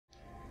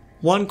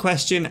One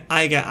question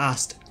I get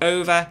asked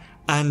over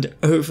and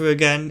over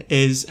again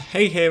is,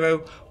 hey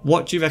hero,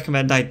 what do you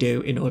recommend I do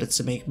in order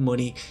to make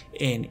money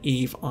in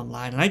EVE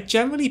Online? And I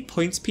generally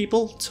point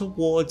people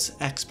towards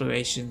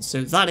exploration,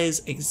 so that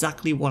is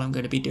exactly what I'm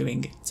going to be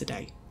doing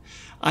today.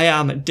 I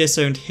am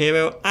Disowned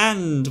Hero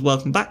and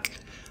welcome back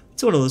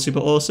to another super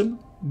awesome,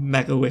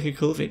 mega wicked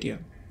cool video.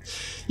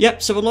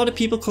 Yep, so a lot of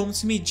people come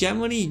to me,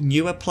 generally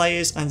newer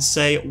players, and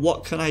say,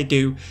 what can I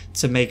do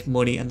to make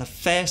money? And the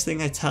first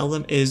thing I tell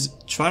them is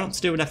try not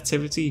to do an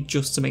activity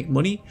just to make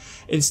money.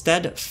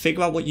 Instead,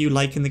 figure out what you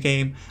like in the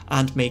game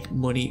and make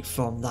money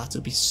from that.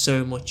 It'll be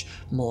so much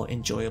more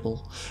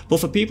enjoyable.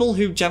 But for people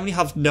who generally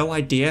have no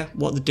idea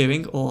what they're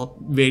doing or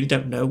really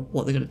don't know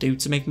what they're going to do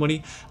to make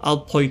money,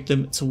 I'll point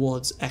them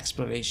towards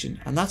exploration.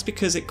 And that's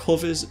because it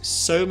covers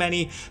so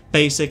many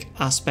basic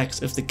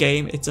aspects of the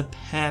game. It's a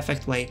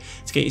perfect way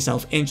to get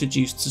yourself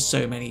introduced to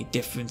so many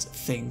different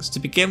things. To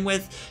begin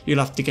with, you'll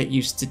have to get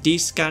used to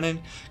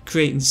de-scanning,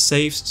 creating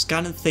safes,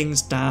 scanning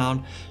things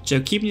down,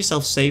 keeping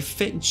yourself safe,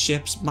 fitting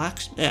ships,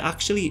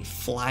 actually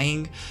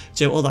flying,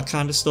 all that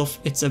kind of stuff.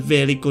 It's a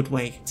really good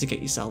way to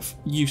get yourself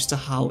used to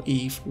how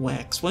EVE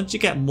works. Once you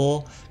get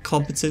more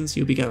competence,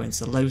 you'll be going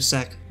to low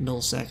sec,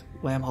 null sec,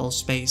 wormhole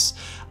space,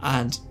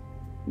 and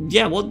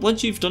yeah,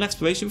 once you've done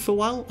exploration for a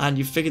while and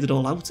you've figured it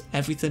all out,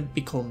 everything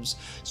becomes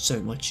so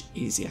much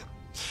easier.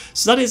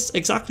 So that is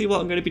exactly what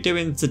I'm going to be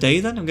doing today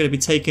then. I'm going to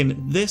be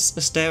taking this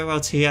astero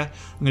out here.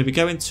 I'm going to be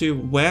going to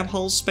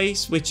wormhole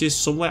space, which is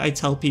somewhere I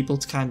tell people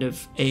to kind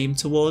of aim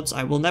towards.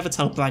 I will never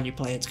tell a brand new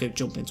player to go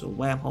jump into a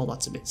wormhole,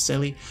 that's a bit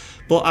silly.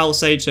 But I'll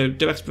say, so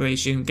do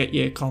exploration, get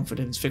your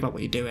confidence, figure out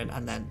what you're doing,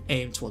 and then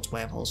aim towards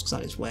wormholes, because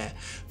that is where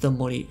the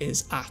money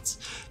is at.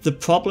 The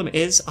problem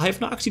is, I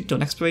have not actually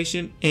done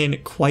exploration in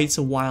quite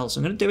a while, so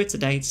I'm going to do it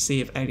today to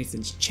see if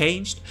anything's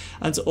changed,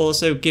 and to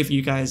also give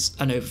you guys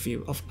an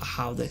overview of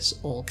how this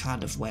all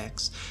kind of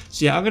works.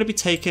 So yeah, I'm going to be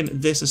taking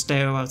this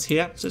astero out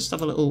here, so let's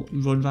have a little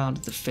run around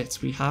of the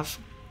fits we have.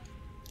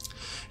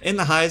 In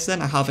the highs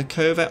then, I have a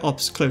covert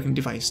ops cloaking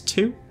device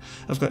 2.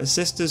 I've got a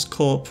Sister's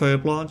Core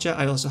probe launcher.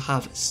 I also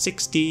have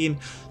 16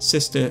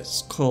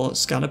 Sister's Core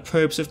scanner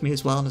probes with me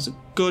as well, and there's a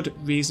good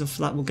reason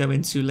for that we'll go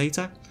into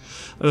later.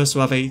 I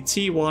also have a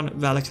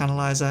T1 relic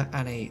analyzer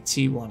and a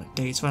T1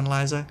 data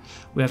analyzer.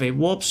 We have a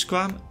warp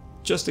scram,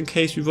 just in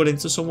case we run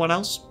into someone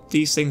else.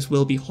 These things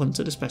will be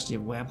hunted, especially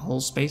in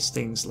wormhole space.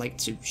 Things like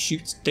to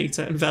shoot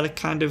data and relic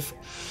kind of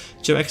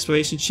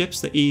exploration ships.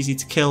 They're easy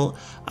to kill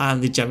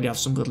and they generally have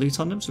some good loot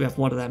on them, so we have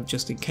one of them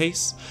just in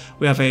case.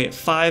 We have a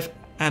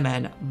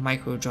 5MN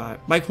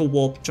micro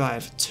warp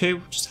drive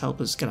 2, just to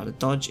help us get out of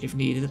dodge if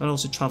needed, and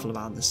also travel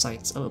around the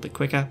sites a little bit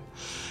quicker.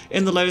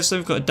 In the lowest,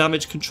 we've got a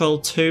damage control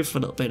 2 for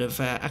a little bit of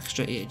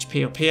extra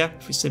EHP up here.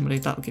 If we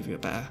simulate that, will give you a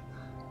better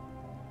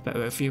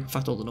overview. In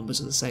fact, all the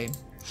numbers are the same.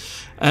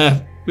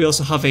 We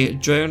also have a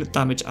drone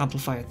damage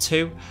amplifier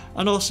 2,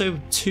 and also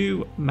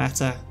 2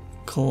 meta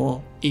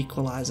core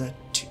equalizer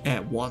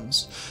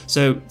 1s.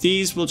 So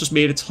these will just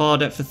mean it's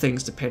harder for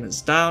things to pin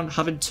us down.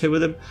 Having 2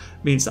 of them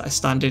means that a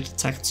standard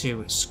Tech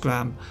 2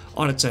 scram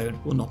on its own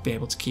will not be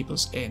able to keep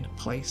us in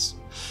place.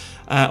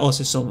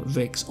 Also some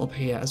rigs up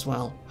here as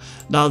well.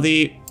 Now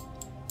the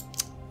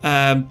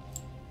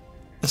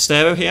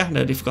astero here, I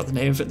nearly forgot the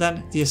name of it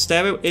then. The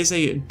astero is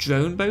a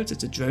drone boat,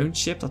 it's a drone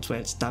ship, that's where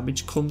its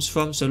damage comes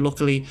from. So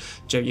luckily,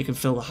 you can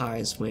fill the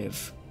highs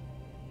with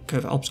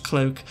covert ops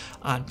cloak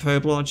and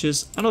probe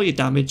launchers, and all your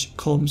damage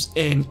comes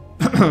in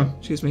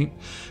excuse me,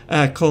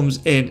 comes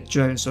in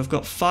drones. So I've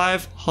got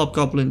 5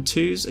 hobgoblin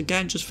 2s,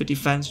 again just for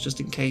defense, just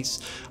in case,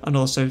 and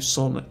also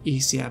some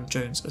ECM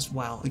drones as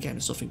well. Again,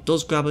 if something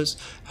does grab us,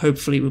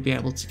 hopefully we'll be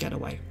able to get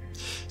away.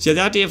 So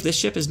the idea of this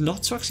ship is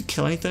not to actually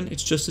kill anything,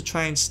 it's just to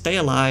try and stay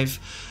alive,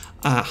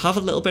 have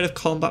a little bit of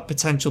combat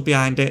potential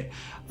behind it,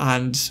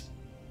 and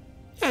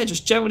yeah,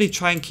 just generally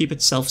try and keep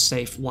itself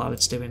safe while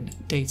it's doing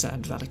data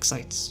and relic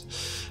sites.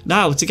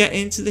 Now, to get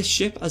into this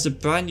ship as a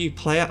brand new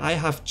player, I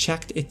have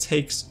checked it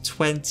takes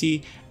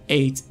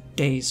 28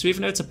 days. So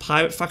even though it's a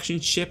pirate faction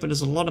ship and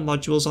there's a lot of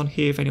modules on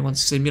here, if anyone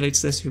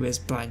simulates this who is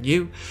brand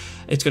new,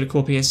 it's going to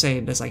come up here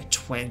saying there's like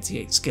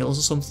 28 skills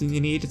or something you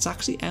need. It's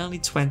actually only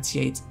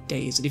 28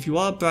 days. And if you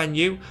are brand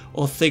new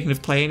or thinking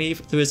of playing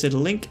EVE, there is a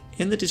link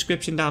in the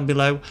description down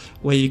below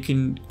where you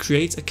can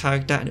create a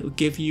character, and it will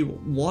give you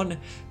 1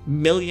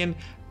 million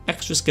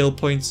extra skill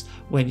points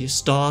when you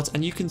start,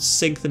 and you can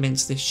sync them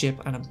into this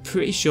ship, and I'm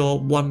pretty sure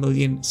 1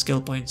 million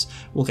skill points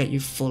will get you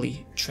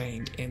fully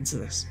trained into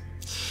this.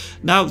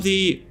 Now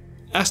the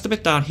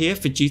estimate down here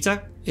for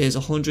Jita is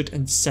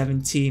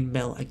 117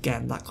 mil.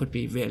 Again, that could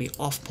be really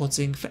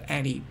off-putting for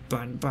any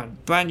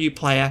brand new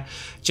player.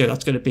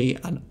 That's going to be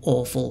an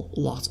awful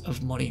lot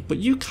of money, but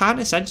you can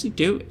essentially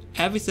do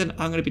everything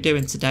I'm going to be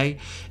doing today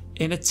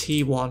in a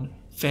T1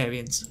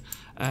 variant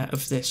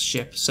of this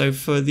ship. So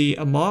for the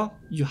Amar,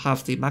 you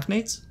have the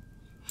Magnate.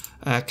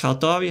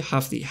 Caldari, you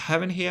have the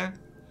Heron here.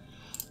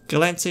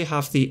 Galente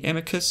have the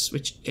Imicus,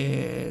 which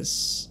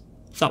is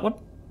that one.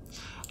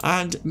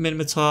 And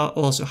Minimatar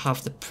also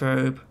have the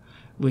Probe,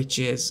 which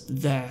is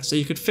there. So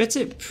you could fit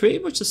it pretty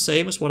much the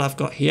same as what I've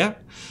got here.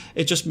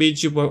 It just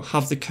means you won't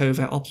have the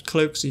covert ops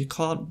cloak, so you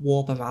can't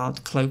warp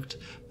around cloaked,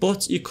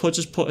 but you could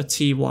just put a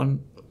T1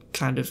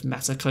 kind of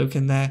meta cloak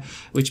in there,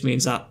 which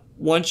means that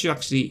once you're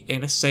actually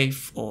in a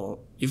safe or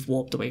you've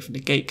warped away from the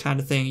gate kind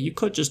of thing, you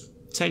could just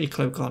turn your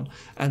cloak on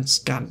and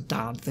scan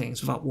down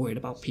things without worrying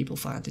about people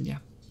finding you.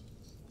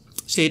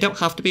 So you don't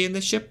have to be in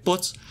this ship,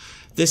 but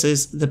this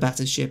is the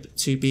better ship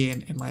to be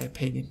in my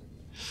opinion.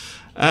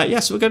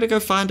 So we're going to go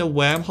find a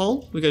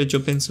wormhole. We're going to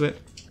jump into it.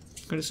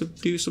 We're going to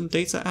do some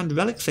data and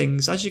relic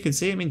things. As you can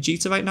see, I'm in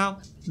Jita right now.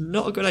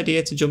 Not a good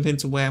idea to jump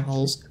into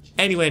wormholes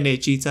anywhere near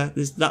Jita.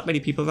 There's that many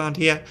people around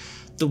here.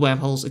 The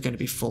wormholes are going to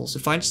be full. So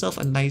find yourself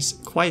a nice,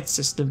 quiet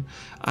system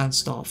and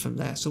start from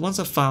there. So once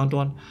I've found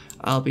one,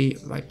 I'll be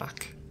right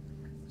back.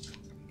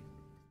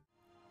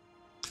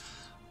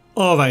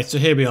 Alright, so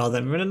here we are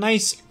then. We're in a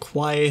nice,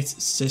 quiet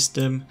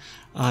system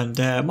and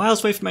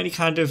miles away from any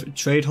kind of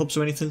trade hubs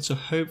or anything, so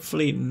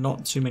hopefully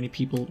not too many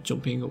people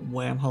jumping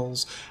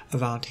wormholes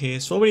around here.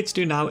 So all we need to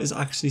do now is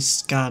actually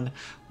scan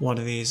one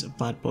of these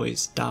bad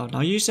boys down.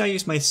 Now usually I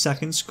use my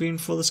second screen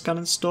for the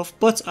scanning stuff,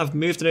 but I've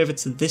moved it over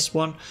to this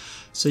one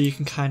so you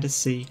can kind of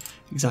see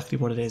exactly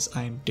what it is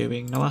I'm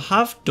doing. Now I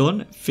have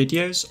done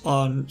videos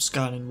on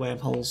scanning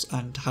wormholes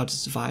and how to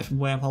survive in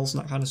wormholes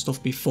and that kind of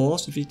stuff before,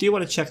 so if you do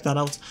want to check that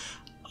out,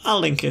 I'll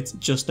link it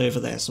just over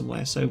there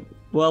somewhere, so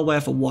well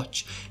worth a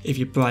watch if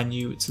you're brand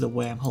new to the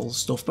wormhole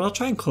stuff, but I'll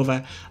try and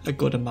cover a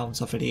good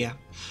amount of it here.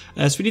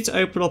 So we need to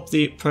open up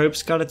the probe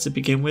scanner to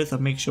begin with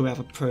and make sure we have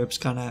a probe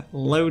scanner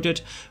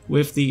loaded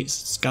with the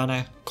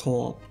scanner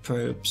core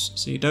probes.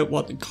 So you don't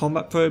want the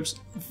combat probes,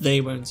 they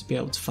won't be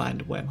able to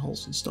find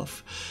wormholes and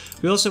stuff.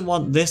 We also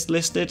want this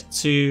listed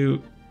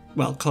to,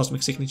 well,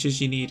 cosmic signatures.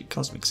 You need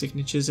cosmic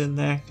signatures in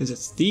there because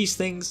it's these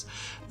things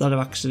that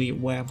are actually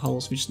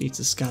wormholes. We just need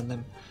to scan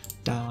them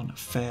down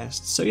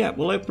first. So yeah,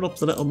 we'll open up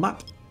the little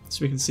map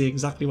so we can see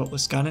exactly what we're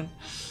scanning.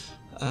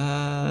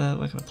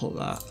 Where can I pull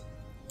that?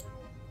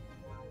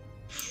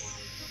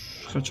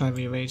 I'm gonna try and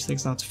rearrange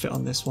things now to fit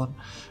on this one.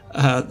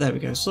 There we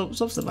go, so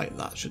something like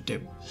that should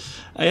do.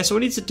 So what we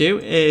need to do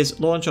is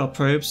launch our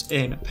probes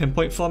in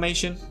pinpoint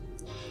formation.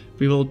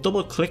 We will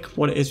double click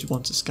what it is we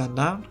want to scan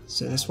down,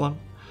 so this one,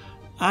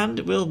 and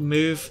we'll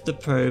move the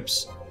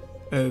probes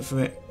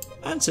over it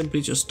and simply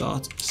just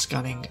start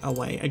scanning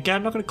away. Again,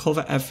 I'm not going to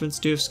cover everything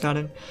to do with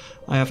scanning.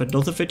 I have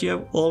another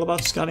video all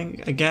about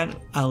scanning. Again,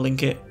 I'll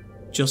link it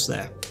just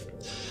there.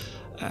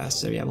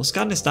 So yeah, we'll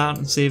scan this down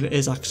and see if it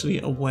is actually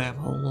a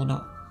wormhole or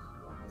not.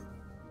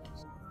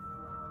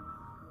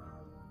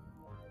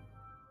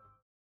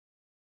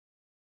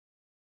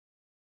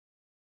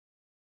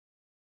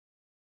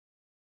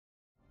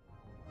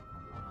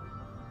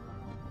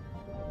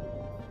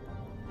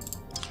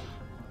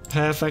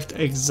 Perfect,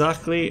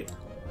 exactly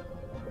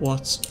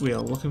what we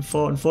are looking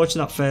for.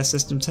 Unfortunately, that first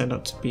system turned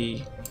out to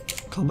be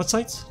combat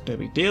site. No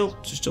big deal,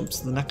 just jump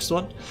to the next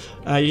one.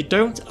 You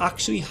don't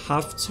actually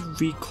have to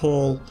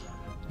recall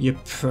your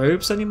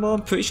probes anymore.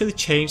 I'm pretty sure they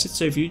changed it,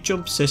 so if you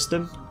jump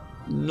system,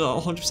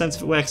 not 100%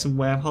 if it works in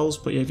wormholes,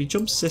 but yeah, if you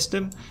jump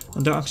system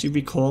and don't actually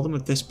recall them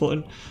with this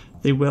button,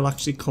 they will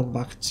actually come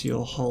back to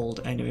your hold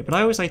anyway. But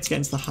I always like to get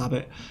into the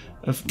habit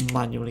of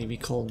manually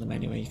recalling them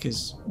anyway,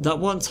 because that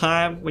one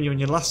time when you're on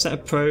your last set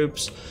of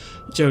probes,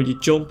 you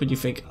jump and you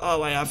think,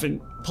 oh, I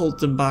haven't pulled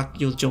them back,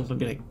 you'll jump and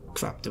be like,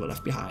 crap, they were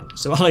left behind.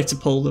 So I like to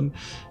pull them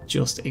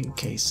just in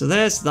case. So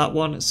there's that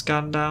one,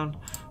 scan down.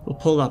 We'll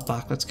pull that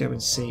back. Let's go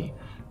and see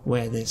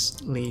where this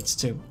leads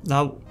to.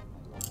 Now,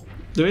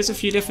 there is a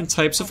few different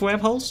types of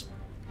wormholes.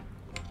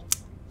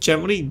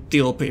 Generally,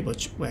 they all pretty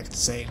much work the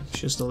same.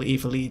 Just they'll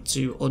either lead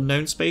to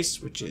unknown space,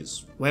 which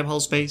is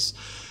wormhole space,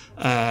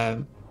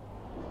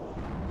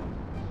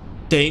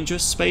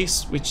 dangerous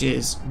space, which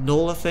is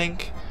null, I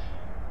think,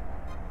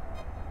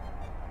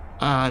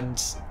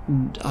 and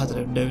I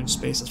don't know, known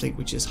space, I think,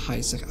 which is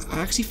high sec. I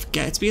actually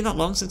forget. It's been that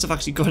long since I've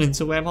actually gone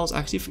into wormholes. I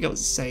actually forget what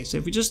to say. So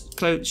if we just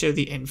show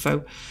the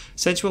info,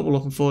 essentially what we're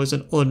looking for is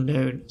an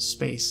unknown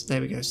space.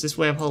 There we go. So this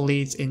wormhole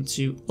leads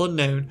into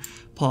unknown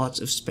parts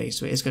of space,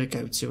 so it is going to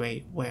go to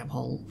a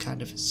wormhole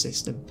kind of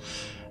system.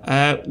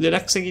 The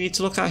next thing you need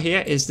to look at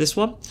here is this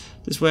one.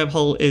 This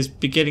wormhole is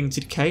beginning to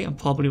decay and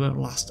probably won't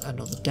last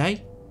another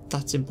day.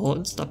 That's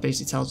important. That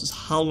basically tells us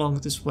how long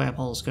this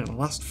wormhole is going to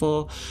last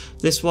for.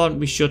 This one,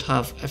 we should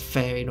have a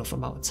fair enough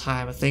amount of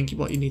time. I think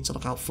what you need to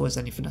look out for is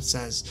anything that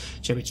says,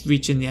 it's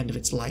reaching the end of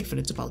its life and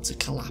it's about to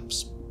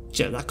collapse.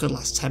 That could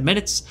last 10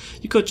 minutes.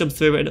 You could jump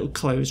through it and it'll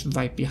close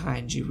right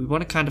behind you. We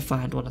want to kind of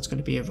find one that's going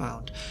to be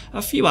around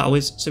a few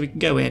hours so we can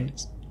go in,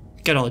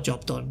 get our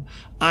job done,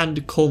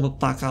 and come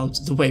back out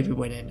the way we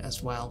went in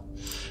as well.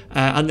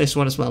 And this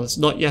one as well, it's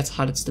not yet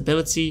had its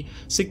stability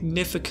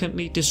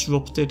significantly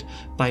disrupted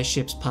by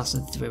ships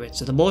passing through it.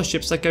 So the more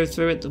ships that go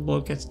through it, the more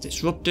it gets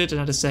disrupted,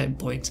 and at a certain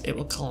point it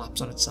will collapse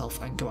on itself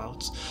and go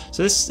out.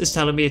 So this is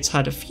telling me it's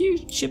had a few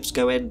ships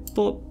go in,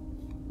 but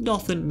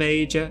nothing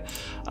major.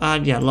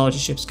 And yeah, larger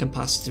ships can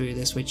pass through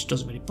this, which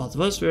doesn't really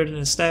bother us. We're in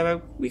an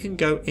astero, we can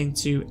go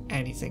into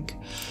anything.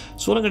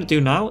 So what I'm going to do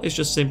now is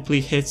just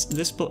simply hit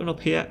this button up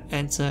here,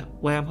 enter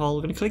wormhole.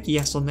 We're going to click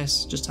yes on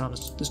this, just telling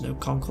us there's no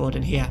Concord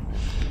in here,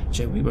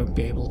 so we won't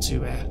be able to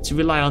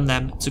rely on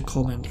them to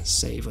come and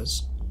save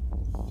us.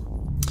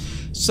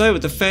 So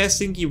the first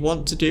thing you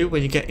want to do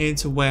when you get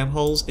into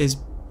wormholes is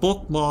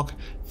bookmark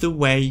the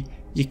way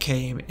you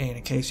came in.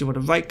 Okay, so you want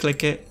to right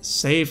click it,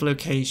 save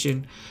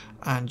location,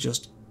 and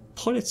just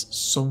put it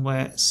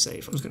somewhere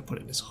safe. I'm just going to put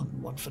it in this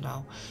 101 for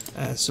now.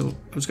 So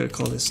I'm just going to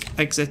call this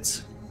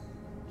exit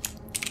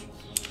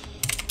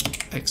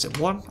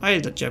 1. I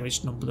generally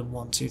just number them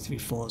 1, 2, 3,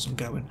 4 as I'm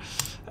going.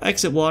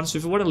 Exit 1. So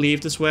if we want to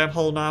leave this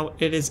wormhole now,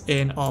 it is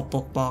in our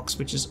bookmarks,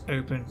 which is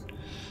open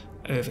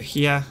over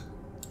here.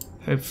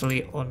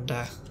 Hopefully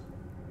under...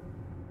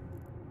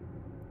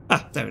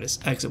 there it is.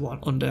 Exit 1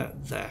 under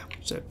there.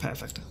 So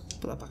perfect.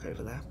 Put that back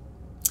over there.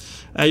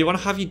 You want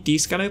to have your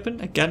D-scan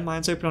open. Again,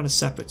 mine's open on a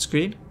separate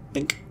screen.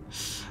 Bink.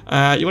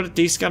 You want to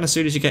D-scan as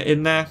soon as you get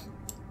in there.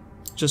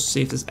 Just to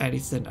see if there's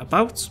anything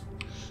about.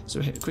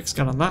 So hit a quick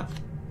scan on that.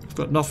 I've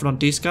got nothing on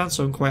D-scan,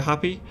 so I'm quite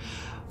happy.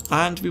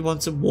 And we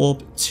want to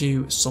warp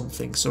to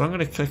something. So I'm going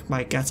to click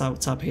my Get Out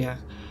tab here.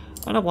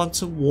 And I want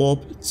to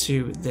warp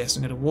to this.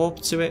 I'm going to warp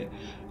to it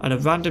at a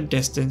random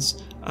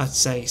distance at,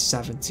 say,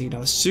 70.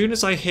 Now, as soon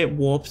as I hit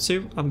warp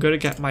to, I'm going to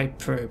get my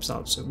probes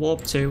out. So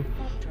warp to,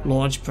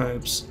 launch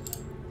probes,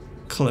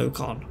 cloak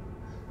on.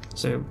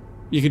 So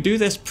you can do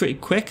this pretty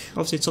quick.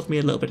 Obviously, it took me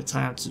a little bit of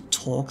time to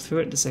talk through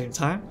it at the same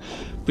time.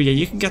 But yeah,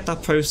 you can get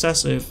that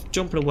process of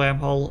jumping a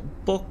wormhole,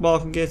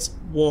 bookmarking it,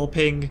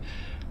 warping,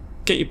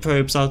 get your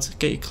probes out,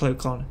 get your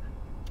cloak on,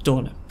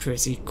 done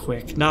pretty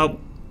quick. Now,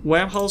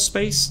 wormhole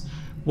space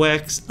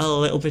works a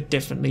little bit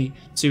differently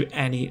to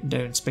any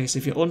known space.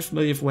 If you're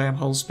unfamiliar with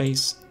wormhole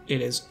space,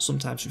 it is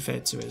sometimes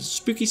referred to as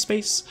spooky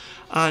space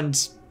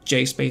and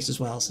J space as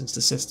well, since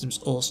the systems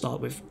all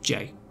start with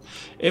J.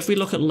 If we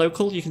look at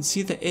local, you can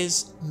see there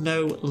is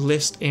no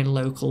list in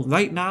local.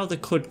 Right now, there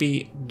could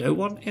be no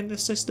one in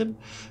this system.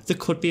 There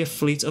could be a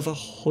fleet of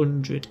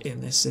 100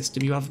 in this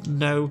system. You have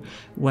no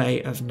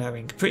way of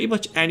knowing. Pretty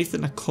much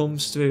anything that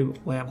comes through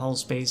wormhole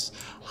space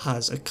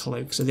has a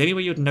cloak. So the only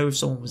way you'd know if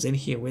someone was in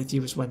here with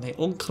you is when they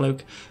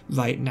uncloak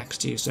right next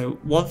to you. So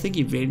one thing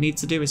you really need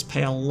to do is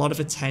pay a lot of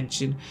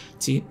attention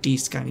to your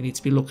D-scan. You need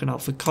to be looking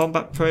out for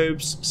combat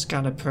probes,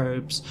 scanner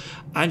probes,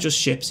 and just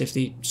ships if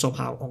they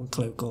somehow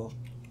uncloak or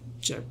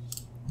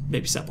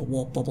maybe set up a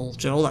warp bubble.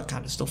 All that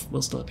kind of stuff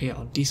will still appear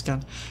on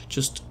D-scan,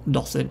 just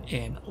nothing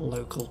in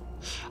local.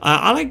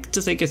 I like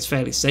to think it's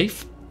fairly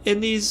safe in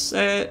these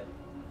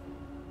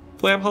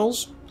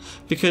wormholes,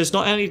 because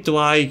not only do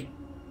I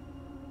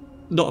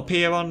not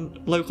appear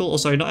on local, or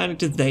sorry, not only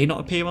do they not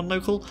appear on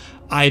local,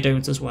 I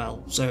don't as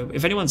well. So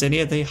if anyone's in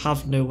here, they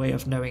have no way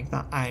of knowing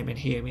that I'm in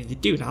here. I mean, they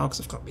do now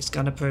because I've got my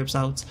scanner probes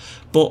out,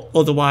 but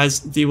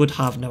otherwise they would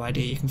have no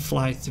idea. You can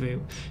fly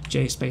through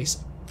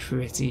J-space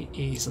pretty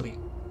easily.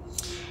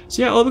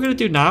 So yeah, all we're going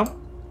to do now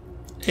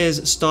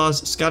is start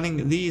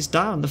scanning these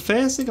down. The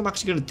first thing I'm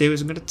actually going to do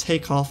is I'm going to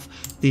take off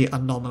the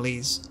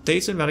anomalies.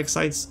 Data and relic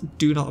sites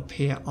do not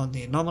appear on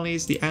the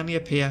anomalies. They only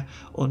appear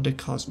under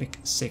cosmic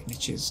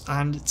signatures.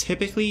 And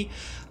typically,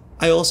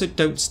 I also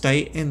don't stay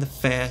in the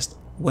first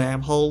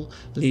wormhole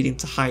leading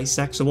to high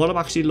sec. So what I'm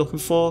actually looking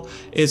for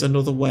is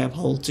another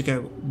wormhole to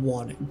go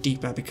one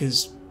deeper,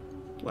 because,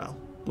 well,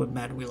 we're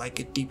men, we like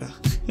it deeper.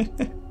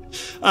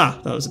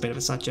 That was a bit of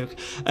a sad joke.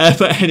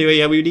 But anyway,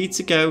 yeah, we need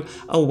to go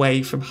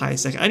away from high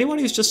sec. Anyone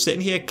who's just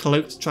sitting here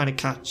cloaked trying to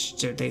catch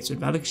data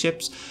and relic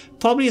ships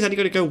probably is only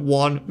going to go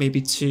 1, maybe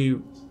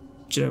 2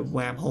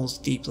 wormholes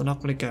deep. They're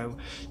not going to go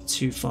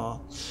too far.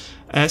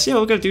 So yeah,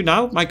 what we're going to do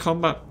now, my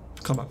combat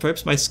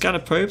probes, my scanner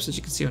probes, as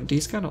you can see on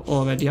D-scan, are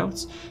already out.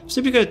 So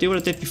simply going to do what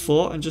I did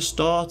before and just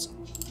start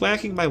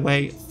working my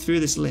way through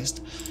this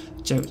list.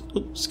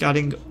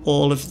 Scanning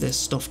all of this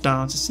stuff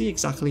down to see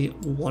exactly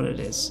what it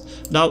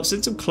is. Now,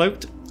 since I'm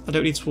cloaked, I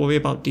don't need to worry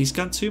about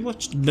D-scan too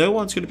much. No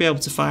one's going to be able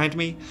to find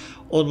me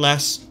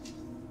unless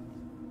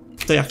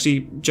they actually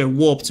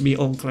warp to me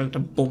uncloaked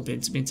and bump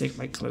into me and take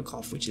my cloak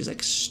off, which is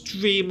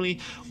extremely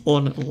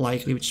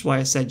unlikely, which is why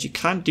I said you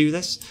can do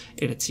this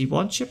in a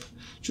T1 ship.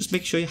 Just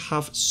make sure you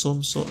have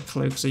some sort of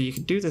cloak so you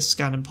can do this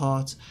scanning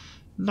part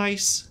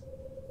nice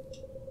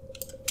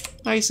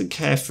and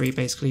carefree,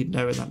 basically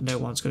knowing that no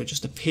one's going to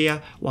just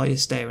appear while you're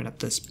staring at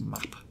this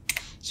map.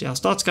 So yeah, I'll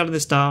start scanning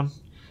this down,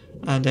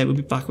 and we'll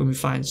be back when we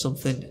find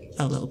something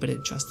a little bit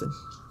interesting.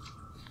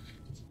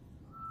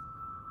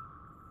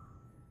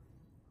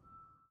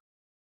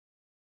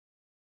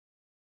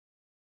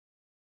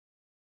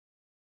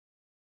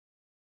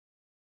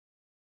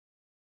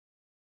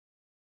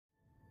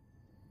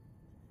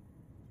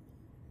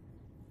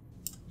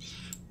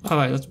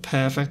 Alright, that's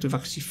perfect. We've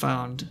actually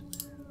found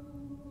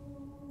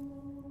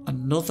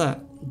another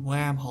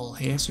wormhole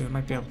here, so we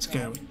might be able to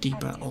go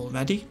deeper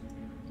already.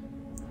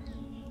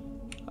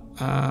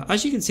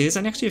 As you can see, there's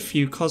actually a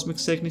few cosmic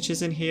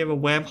signatures in here. A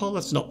wormhole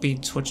that's not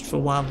been touched for a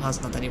while and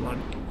hasn't had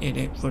anyone in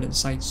it running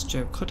sites.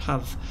 Joe could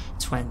have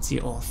 20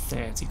 or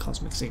 30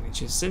 cosmic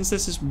signatures. Since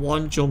this is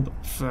one jump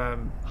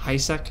from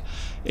HiSec,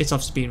 it's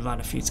obviously been ran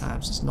a few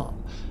times. It's not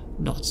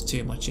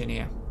too much in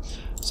here.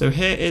 So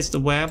here is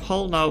the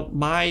wormhole. Now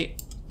my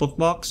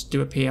bookmarks do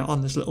appear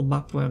on this little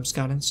map where I'm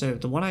scanning. So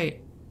the one I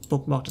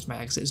bookmarked as my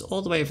exit is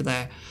all the way over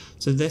there.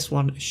 So this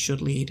one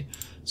should lead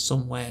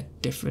somewhere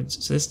different.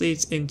 So this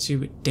leads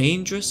into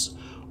dangerous,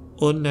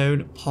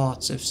 unknown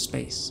parts of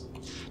space.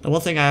 Now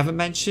one thing I haven't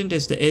mentioned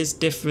is there is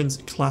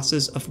different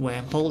classes of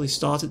wormhole. They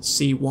start at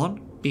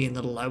C1 being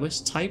the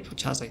lowest type,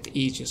 which has like the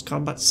easiest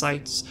combat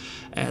sites,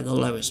 the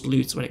lowest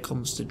loot when it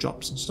comes to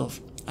drops and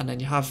stuff. And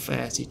then you have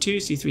C2,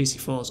 C3,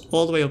 C4s,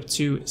 all the way up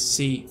to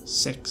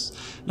C6.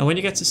 Now when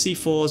you get to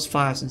C4s,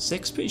 5s and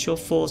 6, pretty sure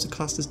 4s are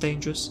classed as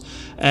dangerous.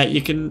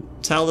 You can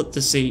tell that the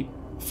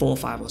C4,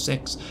 5 or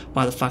 6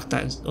 by the fact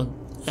that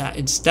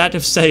instead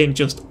of saying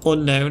just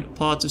unknown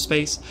parts of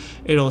space,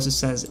 it also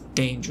says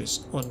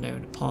dangerous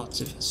unknown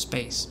parts of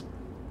space.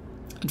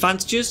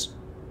 Advantages,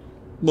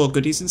 more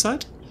goodies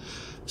inside.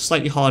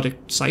 Slightly harder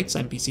sites,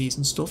 NPCs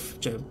and stuff,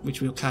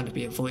 which we'll kind of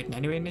be avoiding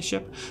anyway in this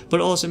ship, but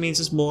it also means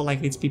there's more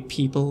likely to be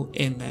people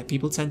in there.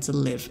 People tend to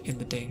live in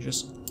the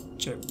dangerous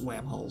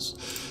wormholes.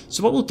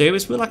 So what we'll do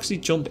is we'll actually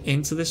jump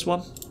into this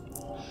one,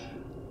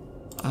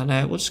 and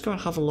we'll just go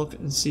and have a look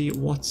and see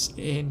what's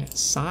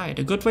inside.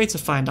 A good way to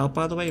find out,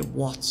 by the way,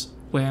 what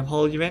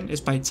wormhole you're in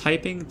is by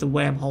typing the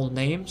wormhole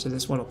name. So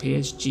this one up here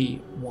is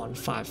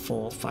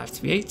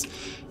G154538.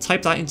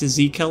 Type that into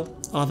Zkill.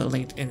 I'll have it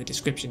linked in the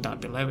description down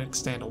below,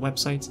 external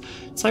website.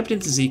 Type it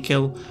into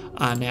Zkill,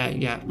 and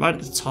yeah, right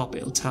at the top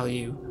it'll tell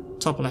you,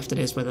 top left it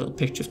is where the little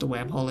picture of the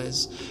wormhole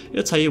is.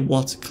 It'll tell you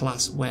what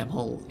class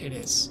wormhole it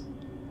is.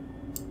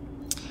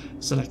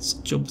 So let's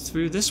jump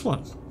through this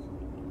one.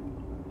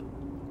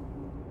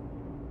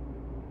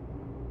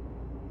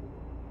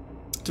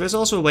 There is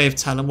also a way of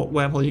telling what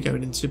wormhole you're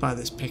going into by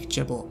this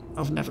picture, but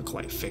I've never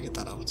quite figured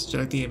that out. Do you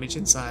like the image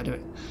inside of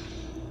it?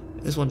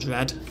 This one's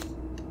red.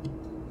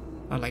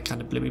 I like kind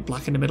of bluey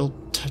black in the middle.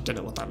 Don't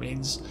know what that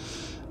means.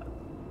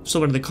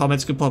 Someone in the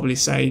comments could probably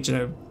say, you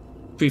know,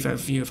 brief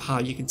overview of how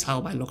you can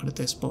tell by looking at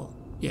this, but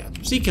yeah,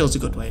 Zkill's a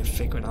good way of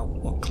figuring out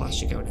what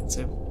class you're going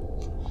into.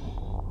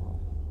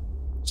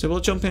 So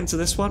we'll jump into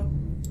this one.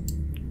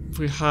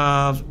 We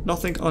have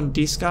nothing on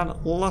D-scan,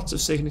 lots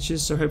of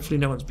signatures, so hopefully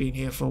no one's been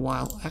here for a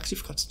while. I actually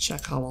forgot to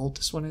check how old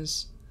this one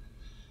is.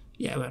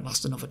 Yeah, it won't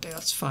last another day,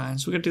 that's fine.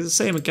 So we're going to do the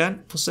same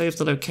again. We'll save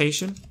the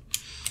location.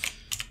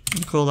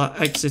 We'll call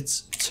that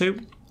exit 2.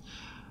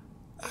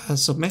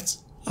 Submit.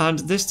 And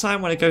this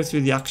time when I go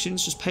through the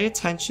actions, just pay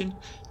attention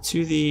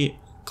to the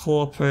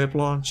core probe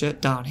launcher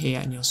down here,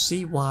 and you'll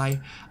see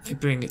why I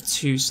bring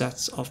 2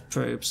 sets of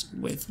probes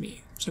with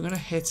me. So I'm going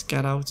to hit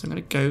get out. I'm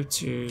going to go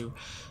to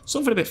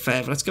something a bit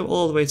further. Let's go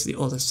all the way to the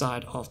other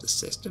side of the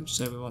system.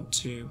 So we want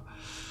to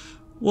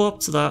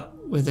warp to that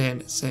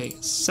within, say,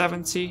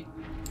 70.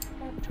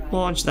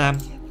 Launch them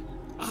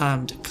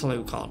and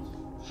cloak on.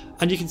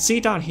 And you can see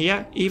down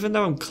here, even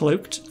though I'm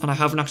cloaked and I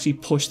haven't actually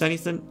pushed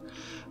anything,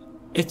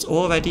 it's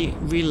already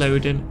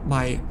reloading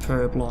my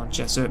probe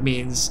launcher. So it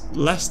means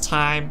less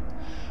time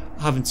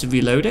having to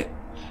reload it.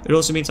 It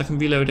also means I can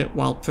reload it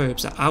while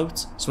probes are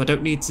out. So I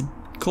don't need to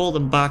call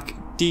them back,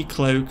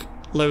 decloak,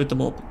 load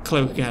them up,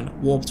 cloak again,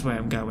 warp to where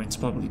I'm going to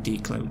probably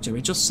decloak. So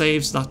it just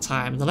saves that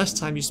time. The less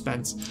time you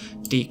spent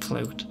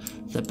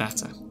decloaked, the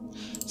better.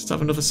 Let's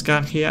have another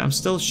scan here. I'm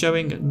still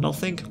showing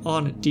nothing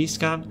on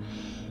D-scan.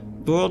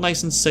 We're all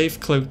nice and safe,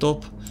 cloaked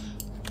up.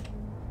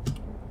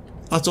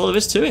 That's all there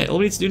is to it. All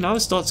we need to do now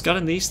is start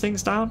scanning these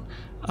things down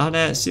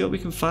and see what we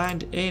can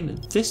find in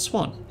this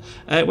one.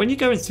 When you're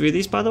going through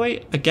these, by the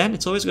way, again,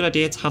 it's always a good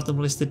idea to have them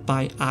listed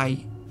by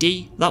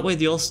ID. That way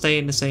they all stay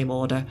in the same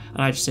order,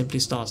 and I just simply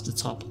start at the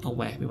top and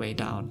work my way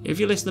down. If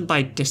you list them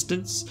by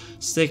distance,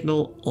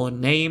 signal, or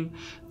name,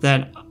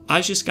 then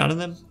as you're scanning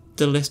them,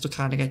 the list will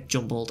kind of get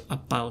jumbled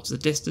about. The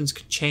distance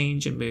could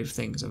change and move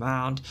things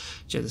around.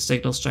 So the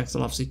signal strength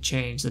will obviously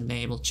change, the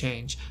name will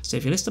change. So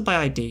if you list them by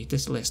ID,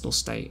 this list will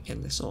stay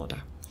in this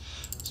order.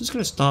 So I'm just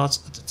going to start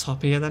at the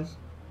top here then.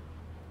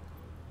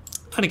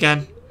 And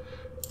again,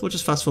 we'll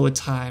just fast forward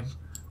time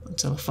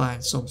until I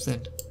find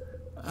something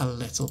a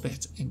little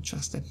bit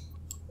interesting.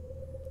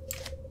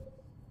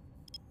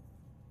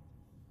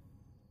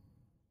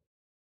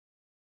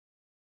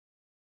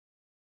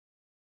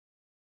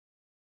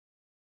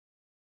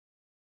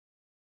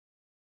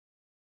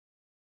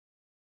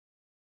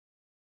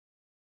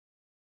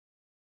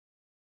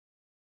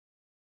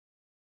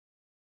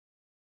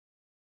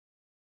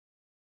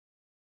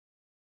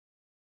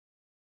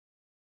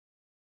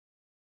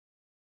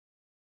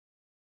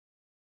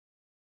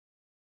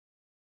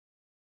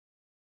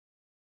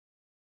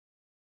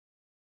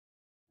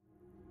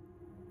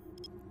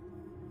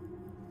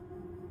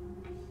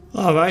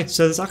 Alright,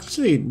 so there's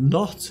actually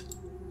not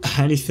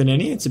anything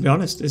in here, to be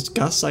honest. It's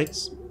gas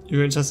sites. If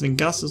you're interested in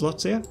gas, there's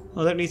lots here.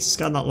 I don't need to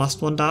scan that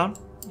last one down.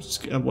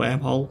 Just a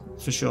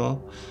wormhole, for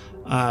sure.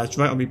 It's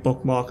right on my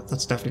bookmark.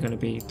 That's definitely going to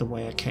be the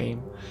way I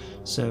came.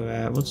 So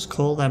we'll just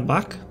call them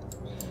back.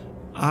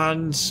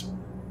 And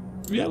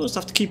yeah, we'll just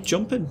have to keep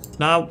jumping.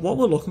 Now, what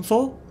we're looking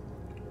for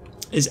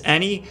is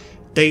any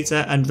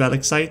data and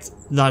relic site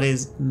that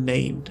is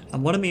named.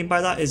 And what I mean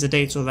by that is a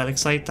data or relic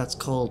site that's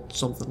called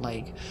something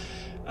like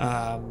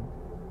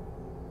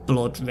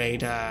Blood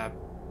Raider,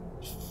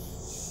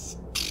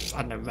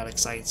 I don't know, relic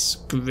sites,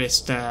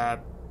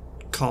 Grista,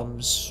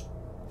 Comms,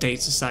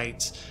 data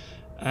site,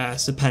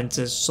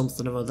 Serpentis,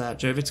 something or other.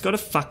 So if it's got a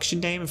faction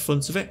name in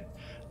front of it,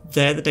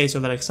 they're the data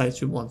or relic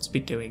sites we want to be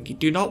doing. You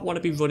do not want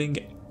to be running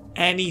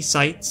any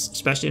sites,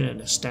 especially in an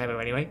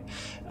astero anyway,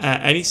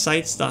 any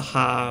sites that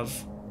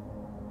have,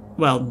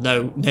 well,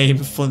 no name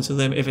in front of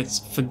them. If it's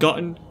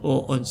forgotten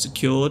or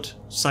unsecured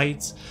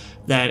site,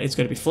 then it's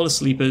going to be full of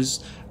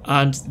sleepers,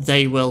 and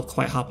they will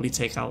quite happily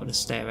take out an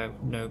astero,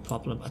 no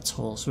problem at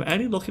all. So we're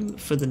only looking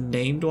for the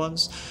named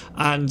ones,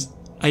 and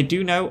I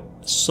do know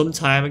some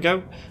time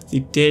ago they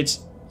did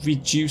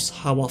reduce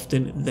how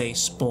often they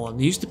spawn.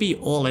 They used to be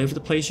all over the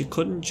place. You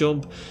couldn't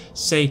jump,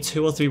 say,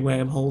 2 or 3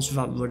 wormholes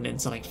without running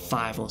into like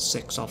 5 or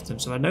 6 of them.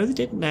 So I know they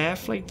did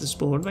nerf like the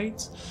spawn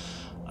rate.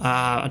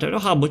 I don't know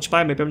how much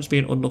by, maybe I'm just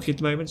being unlucky at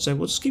the moment, so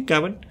we'll just keep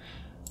going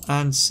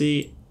and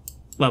see.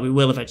 Well, we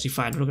will eventually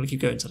find one. We're not going to keep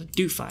going until I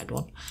do find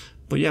one.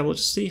 But yeah, we'll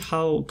just see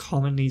how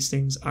common these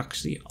things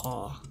actually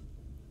are.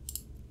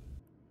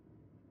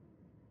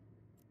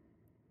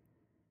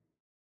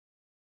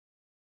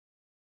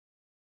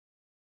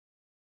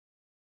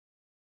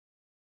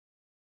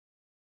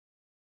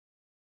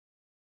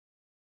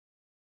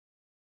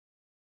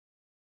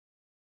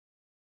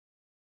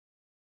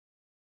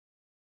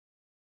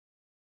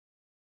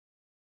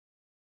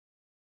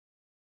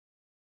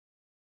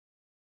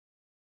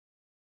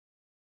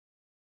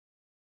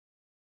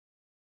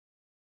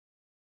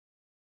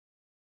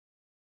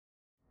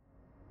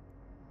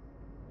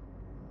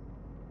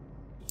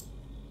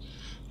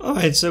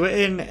 Alright, so we're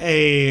in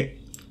a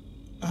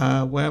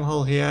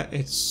wormhole here.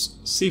 It's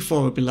C4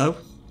 or below.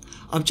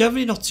 I'm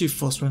generally not too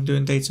fussed when I'm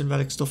doing data and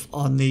relic stuff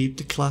on the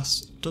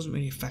class. It doesn't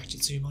really affect you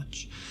too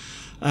much.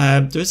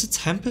 There is a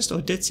Tempest, or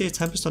I did see a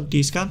Tempest on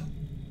D-scan.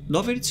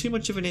 Not really too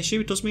much of an issue.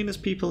 It does mean there's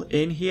people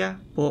in here,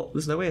 but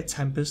there's no way a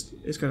Tempest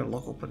is going to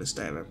lock up an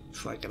astero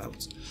before I get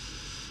out.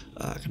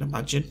 I can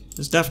imagine.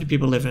 There's definitely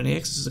people living in here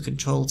because there's a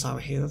control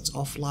tower here that's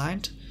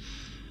offlined.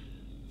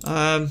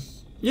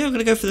 Yeah, I'm going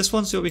to go for this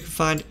one, see what we can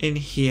find in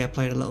here.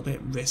 Playing a little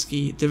bit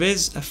risky. There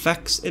is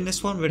effects in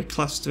this one. We're in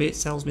class 3, it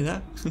tells me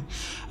there.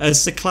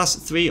 It's a class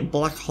 3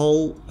 black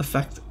hole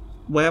effect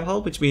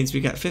wormhole, which means we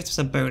get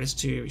 50% bonus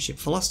to ship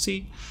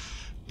velocity,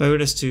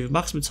 bonus to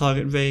maximum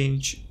target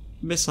range,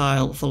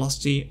 missile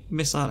velocity,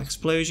 missile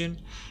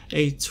explosion,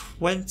 a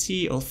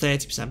 20 or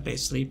 30%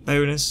 basically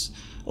bonus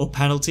or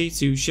penalty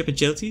to ship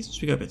agility, so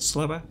we go a bit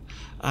slower,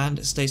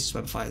 and stasis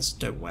web fires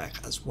don't work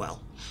as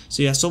well.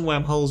 So yeah, some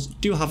wormholes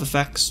do have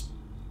effects.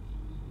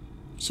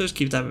 So just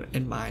keep them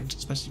in mind,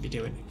 especially if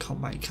you're doing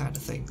combat kind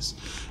of things.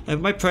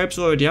 My probes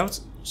are already out,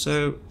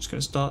 so I'm just going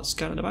to start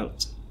scanning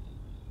about.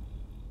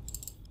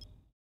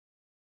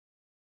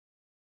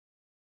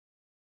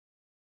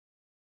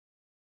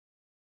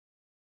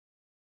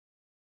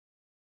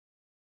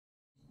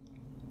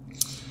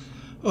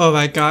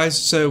 Alright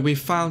guys, so we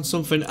found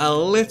something a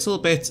little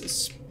bit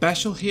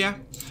special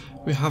here.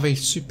 We have a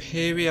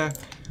superior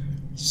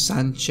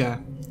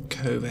Sancha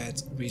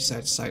covert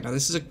research site. Now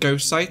this is a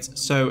ghost site,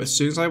 so as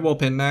soon as I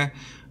warp in there,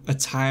 a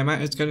timer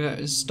is going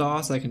to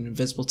start, like an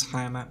invisible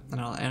timer,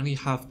 and I'll only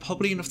have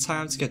probably enough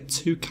time to get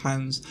 2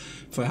 cans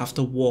before I have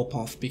to warp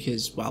off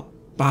because, well,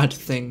 bad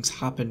things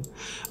happen.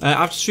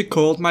 I've just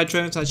recalled my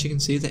drones. As you can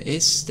see, there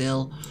is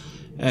still,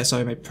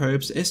 my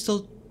probes, there is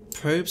still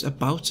probes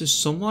about, so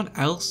someone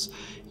else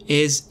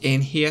is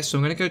in here. So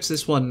I'm going to go to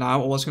this one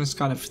now. I was going to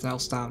scan everything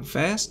else down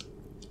first,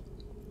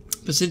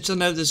 but since I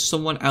know there's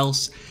someone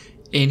else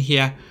in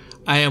here,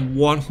 I am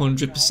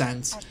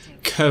 100%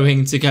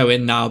 going to go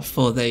in now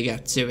before they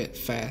get to it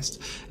first.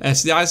 So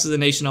the eyes of the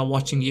nation are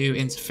watching you,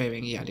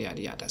 interfering, yada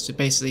yada yada. So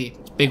basically,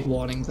 big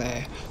warning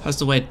there. Has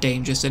the word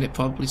dangerous in it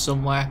probably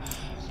somewhere.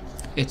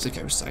 It's a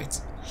ghost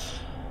site.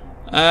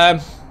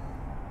 Yeah,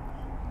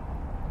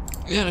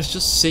 let's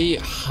just see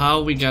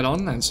how we get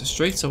on then. So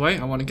straight away,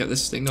 I want to get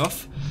this thing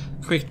off.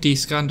 Quick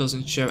D-scan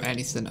doesn't show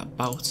anything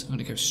about. I'm going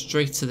to go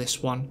straight to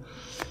this one.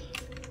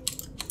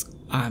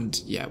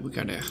 And yeah, we're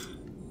gonna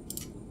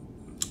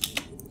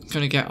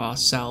get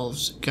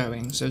ourselves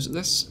going. So is it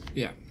this?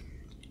 Yeah.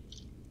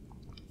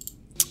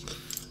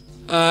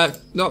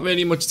 Not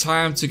really much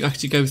time to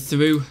actually go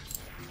through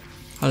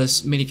how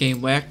this minigame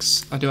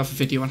works. I do have a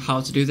video on how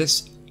to do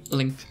this,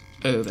 linked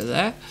over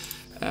there.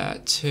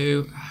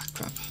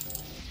 Crap.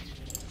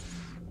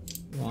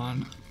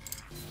 1,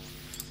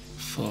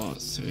 4,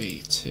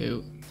 3,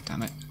 2,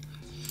 damn it.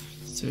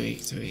 3,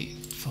 3,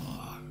 4,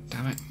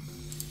 damn it.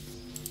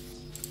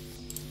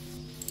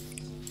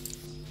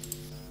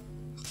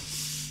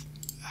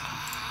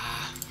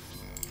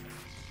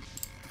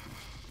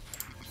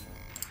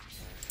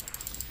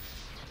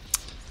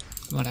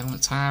 Come on, I haven't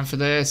got time for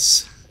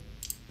this.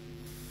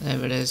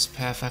 There it is,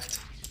 perfect.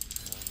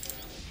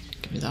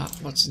 Give me that.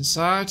 What's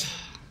inside?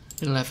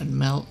 11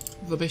 mil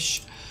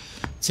rubbish.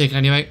 Take it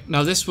anyway.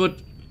 Now this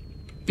would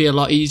be a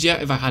lot easier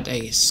if I had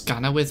a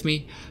scanner with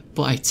me,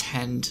 but I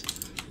tend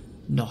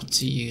not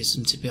to use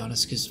them, to be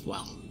honest, because,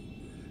 well,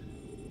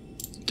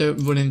 don't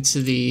run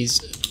into these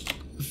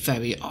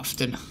very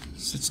often.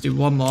 So let's do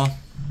one more.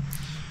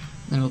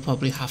 Then we'll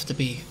probably have to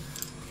be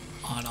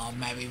on our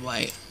merry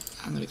way.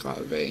 I'm going to go out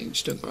of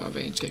range. Don't go out of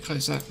range. Get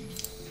closer.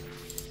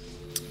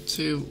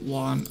 2,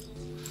 1,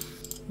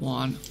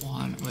 1,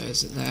 1. Where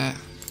is it there?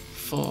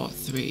 4,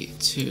 3,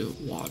 2,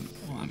 1,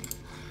 1.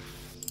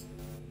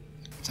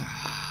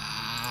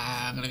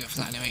 I'm going to go for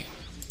that anyway.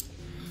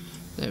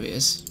 There he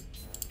is.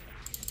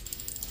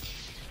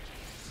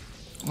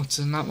 What's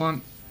in that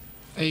one?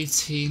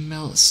 18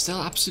 mil.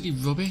 Still absolutely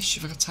rubbish.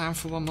 If I got time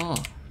for one more.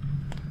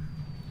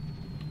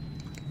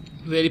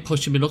 Really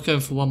pushing me luck going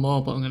for one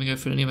more, but I'm going to go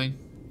for it anyway.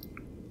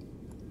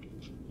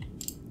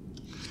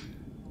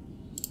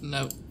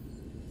 No.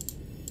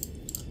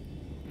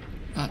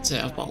 That's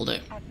it, I've bottled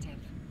it. I'm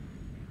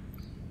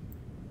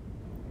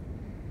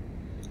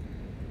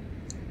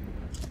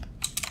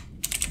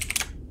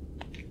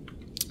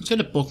going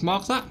to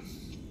bookmark that.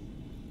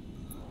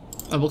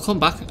 And we'll come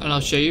back and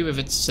I'll show you if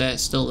it's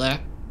still there.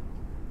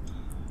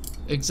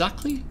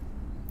 Exactly.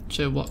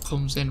 So what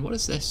comes in. What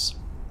is this?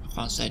 I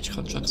can't search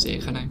contracts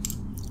here, can I?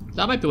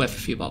 That might be worth a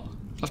few bob.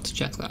 I'll have to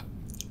check that.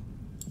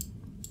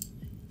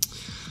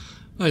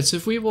 Right, so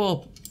if we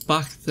were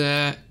back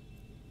there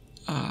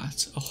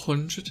at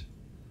 100,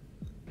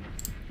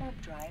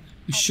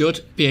 we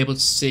should be able to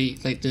see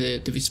like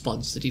the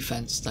response, the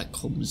defense that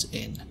comes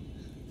in.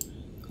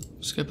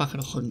 Let's go back at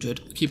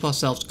 100. Keep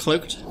ourselves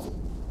cloaked.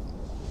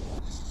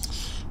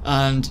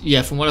 And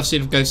yeah, from what I've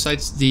seen of ghost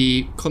sites,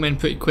 they come in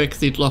pretty quick,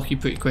 they'd lock you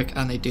pretty quick,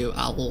 and they do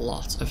a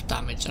lot of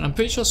damage. And I'm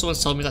pretty sure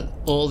someone's told me that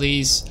all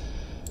these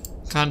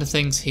kind of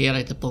things here,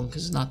 like the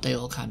bunkers and that, they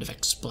all kind of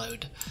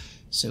explode.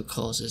 So it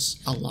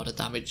causes a lot of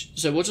damage.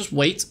 So we'll just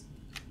wait.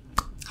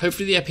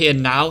 Hopefully they appear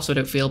now, so I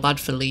don't feel bad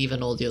for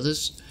leaving all the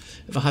others.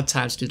 If I had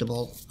time to do them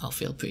all, I'll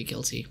feel pretty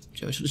guilty.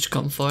 So I should have just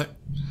gone for it.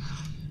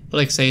 But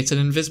like I say, it's an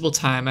invisible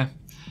timer.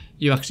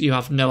 You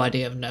have no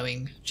idea of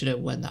knowing,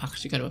 when they're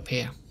actually going to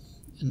appear.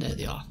 And there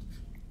they are.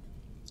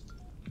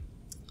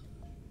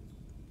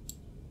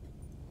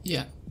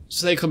 Yeah,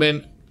 so they come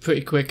in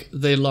pretty quick.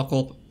 They lock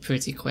up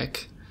pretty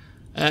quick.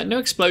 No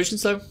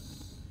explosions though.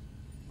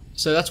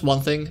 So that's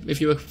one thing.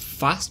 If you were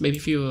fast, maybe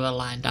if you were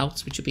lined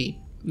out, which would be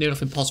near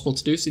enough impossible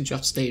to do since you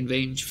have to stay in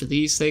range for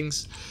these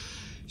things.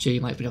 So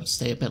you might be able to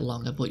stay a bit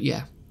longer, but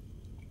yeah.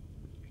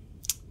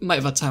 Might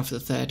have had time for the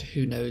third,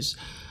 who knows.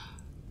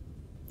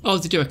 Oh,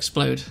 they do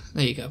explode.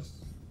 There you go.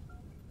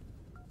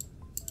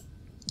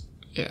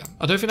 Yeah,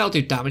 I don't think that'll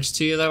do damage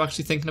to you though,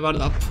 actually thinking about it.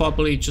 That'll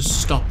probably just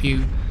stop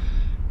you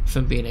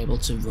from being able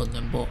to run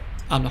them, but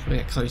I'm not going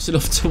to get close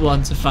enough to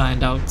one to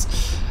find out.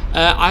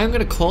 I'm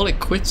going to call it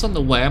quits on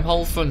the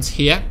wormhole front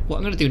here. What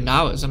I'm going to do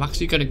now is I'm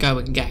actually going to go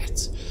and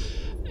get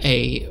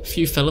a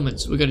few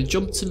filaments. We're going to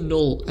jump to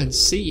null and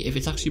see if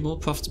it's actually more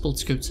profitable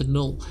to go to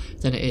null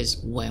than it is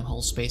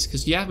wormhole space.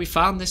 Because yeah, we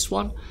found this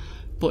one,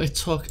 but it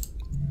took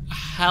a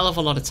hell of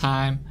a lot of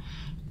time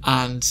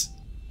and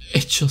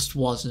it just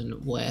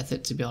wasn't worth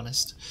it, to be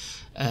honest.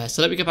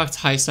 So let me get back to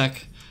high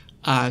sec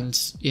and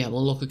yeah,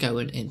 we'll look at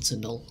going into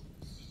null.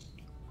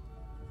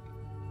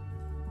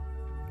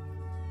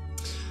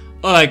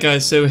 Alright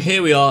guys, so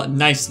here we are,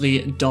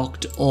 nicely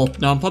docked up.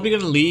 Now I'm probably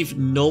going to leave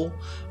null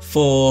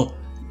for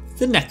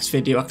the next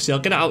video. Actually, I'll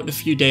get it out in a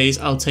few days.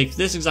 I'll take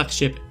this exact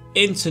ship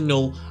into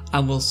null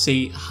and we'll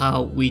see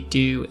how we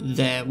do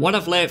there. What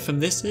I've learned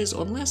from this is,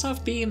 unless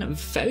I've been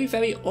very,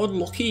 very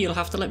unlucky, you'll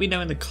have to let me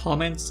know in the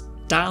comments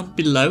down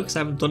below because I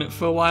haven't done it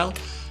for a while.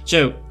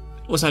 So,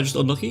 was I just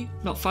unlucky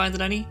not finding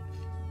any?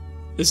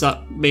 Is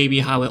that maybe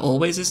how it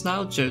always is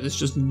now? So there's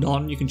just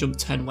none. You can jump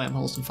 10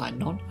 wormholes and find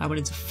none. I went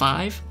into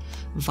 5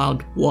 and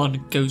found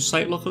 1 ghost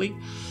site, luckily.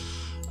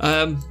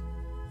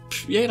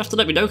 Yeah, you'd have to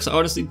let me know because I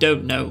honestly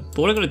don't know.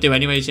 But what I'm going to do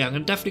anyways, yeah,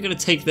 I'm definitely going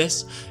to take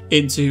this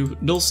into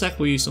nullsec.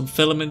 We'll use some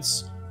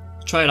filaments,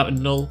 try it out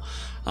in null,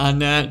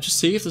 and just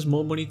see if there's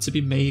more money to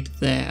be made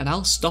there. And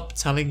I'll stop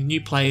telling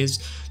new players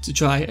to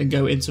try and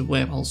go into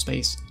wormhole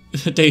space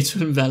data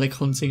and relic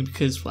hunting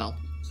because, well,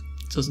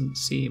 it doesn't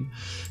seem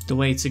the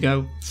way to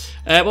go.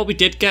 What we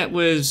did get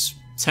was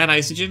 10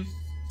 isogen,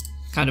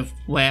 kind of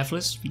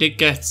worthless. We did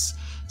get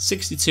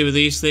 62 of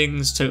these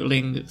things,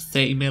 totaling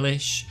 30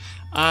 mil-ish.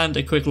 And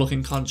a quick look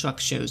in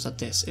contract shows that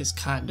this is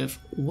kind of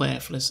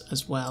worthless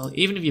as well.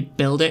 Even if you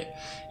build it,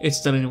 it's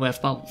still only worth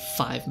about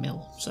 5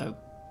 mil. So,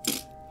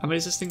 how many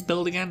is this thing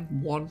build again?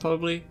 1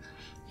 probably?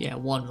 Yeah,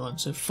 1 run.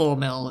 So 4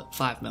 mil,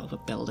 5 mil for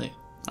build it.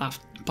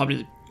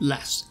 Probably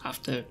less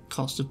after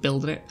cost of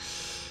building it.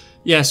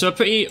 Yeah, so a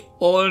pretty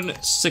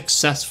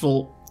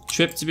unsuccessful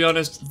trip, to be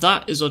honest.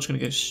 That is all just going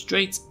to go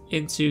straight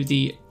into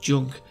the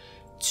junk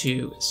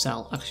to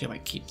sell. Actually, I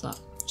might keep that.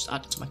 Just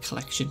add it to my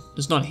collection.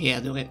 There's none here.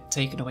 They'll get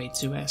taken away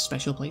to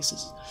special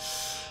places.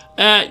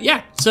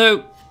 Yeah,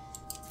 so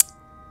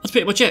that's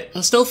pretty much it.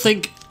 I still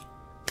think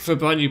for a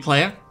brand new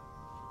player,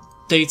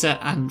 data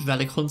and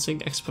relic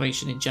hunting,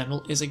 exploration in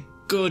general, is a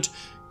good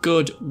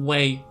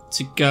way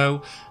to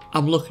go.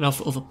 I'm looking out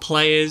for other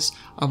players,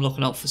 I'm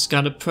looking out for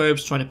scanner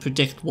probes, trying to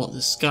predict what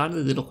the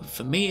scanner they're looking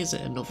for me. Is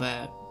it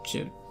another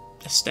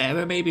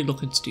astero maybe,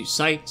 looking to do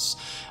sites,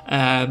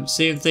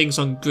 seeing things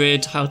on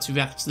grid, how to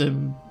react to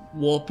them,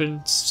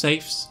 warping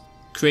safes,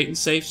 creating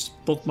safes,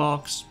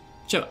 bookmarks,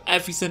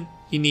 everything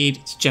you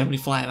need to generally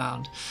fly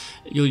around.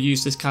 You'll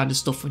use this kind of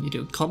stuff when you're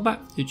doing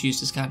combat, you'll use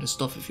this kind of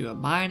stuff if you're a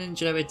mining,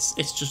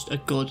 it's just a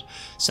good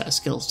set of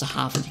skills to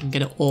have, and you can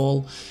get it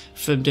all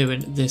from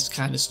doing this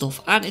kind of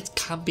stuff, and it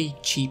can be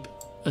cheap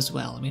as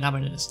well. I mean, I'm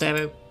in an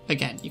astero,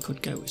 again, you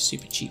could go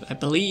super cheap. I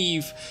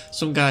believe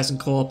some guys in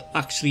Corp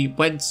actually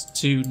went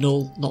to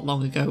Null not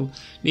long ago,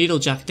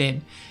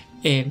 needlejacked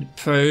in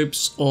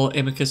probes or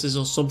imicuses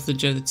or something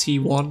during the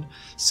T1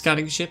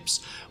 scanning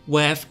ships,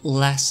 worth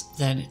less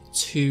than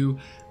 2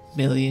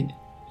 million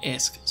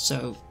ISK.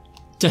 So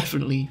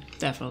definitely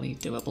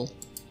doable.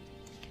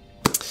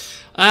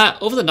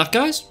 Other than that,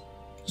 guys,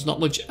 there's not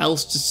much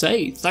else to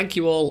say. Thank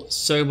you all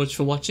so much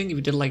for watching. If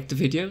you did like the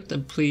video,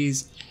 then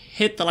please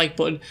hit the like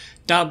button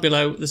down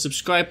below. The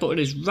subscribe button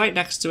is right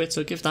next to it,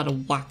 so give that a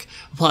whack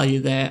while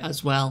you're there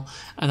as well.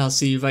 And I'll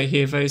see you right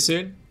here very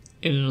soon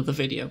in another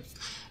video.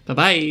 Bye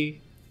bye.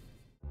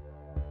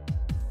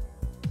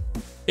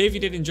 If you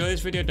did enjoy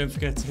this video, don't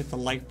forget to hit the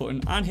like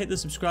button and hit the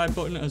subscribe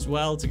button as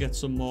well to get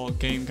some more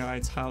game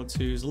guides,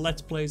 how-tos,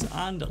 let's plays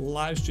and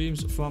live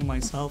streams from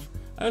myself.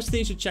 I also think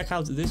you should check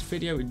out this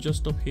video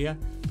just up here,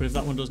 but if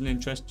that one doesn't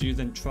interest you,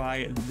 then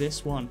try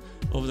this one.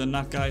 Other than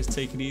that, guys,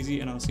 take it easy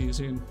and I'll see you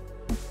soon.